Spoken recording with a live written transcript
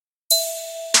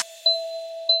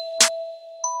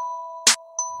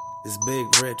It's Big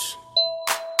Rich.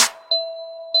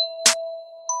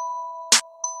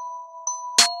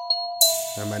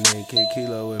 And my name Kid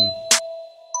Kilo and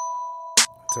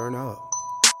turn up.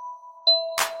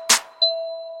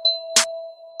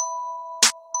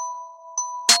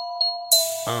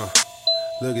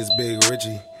 Look, it's Big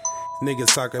Richie.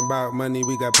 Niggas talking about money,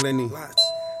 we got plenty.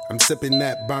 I'm sipping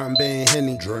that Bombay and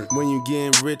Henny. Drink. When you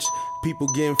getting rich, people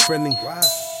getting friendly. Wow.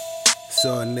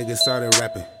 So a nigga started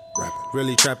rapping.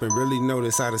 Really trapping, really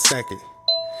notice how to stack it.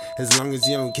 As long as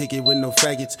you don't kick it with no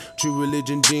faggots. True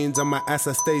religion jeans on my ass,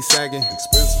 I stay sagging.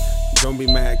 Expensive. Don't be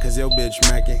mad cause your bitch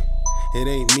macking. It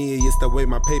ain't me, it's the way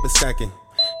my paper stacking.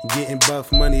 Getting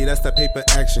buff money, that's the paper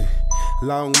action.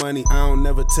 Long money, I don't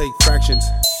never take fractions.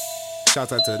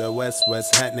 Shout out to the West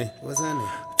happening. What's happening?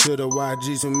 To the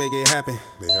YGs who make it happen.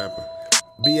 They happen.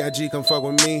 B.I.G. come fuck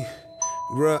with me.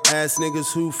 Real ass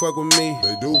niggas who fuck with me.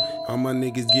 They do. All my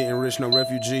niggas getting rich, no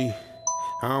refugee.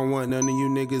 I don't want none of you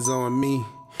niggas on me.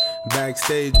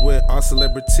 Backstage with all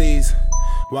celebrities,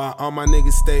 while all my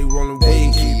niggas stay rolling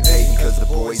weed. They keep hating cause the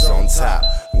boys on top.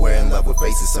 We're in love with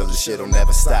faces so the shit'll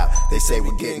never stop. They say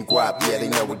we're getting guap, yeah they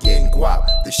know we're getting guap.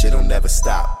 This shit'll never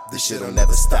stop, this shit'll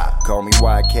never stop. Call me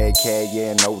YKK,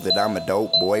 yeah know that I'm a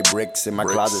dope boy. Bricks in my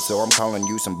closet so I'm calling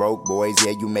you some broke boys.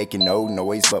 Yeah you making no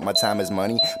noise but my time is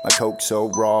money. My coke so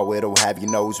raw it'll have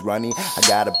your nose runny. I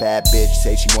got a bad bitch,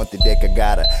 say she want the dick, I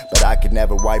got her. But I could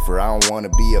never wife her, I don't wanna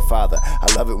be a father.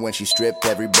 I love it when she stripped,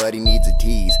 everybody needs a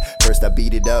tease. First I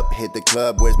beat it up, hit the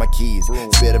club, where's my keys?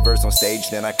 Spit a verse on stage,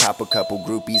 then I cop a couple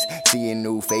groupies. Seeing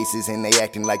new faces and they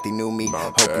acting like they knew me.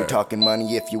 Hope you're talking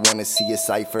money if you wanna see a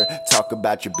cipher. Talk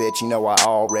about your bitch, you know I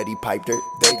already piped her.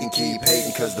 They can keep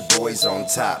hating cause the boys on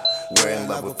top. We're in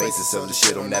love with faces so the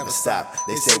shit'll never stop.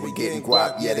 They say we're getting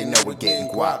guap, yeah they know we're getting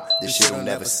guap. This shit'll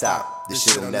never stop, this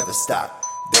shit'll never stop.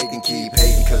 They can keep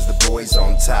hating cause the boys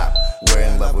on top. We're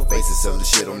in love with faces so the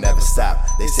shit'll never stop.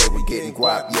 They say we're getting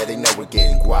guap, yeah they know we're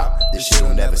getting guap. This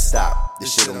shit'll never stop,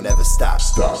 this shit'll never stop.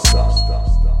 Stop.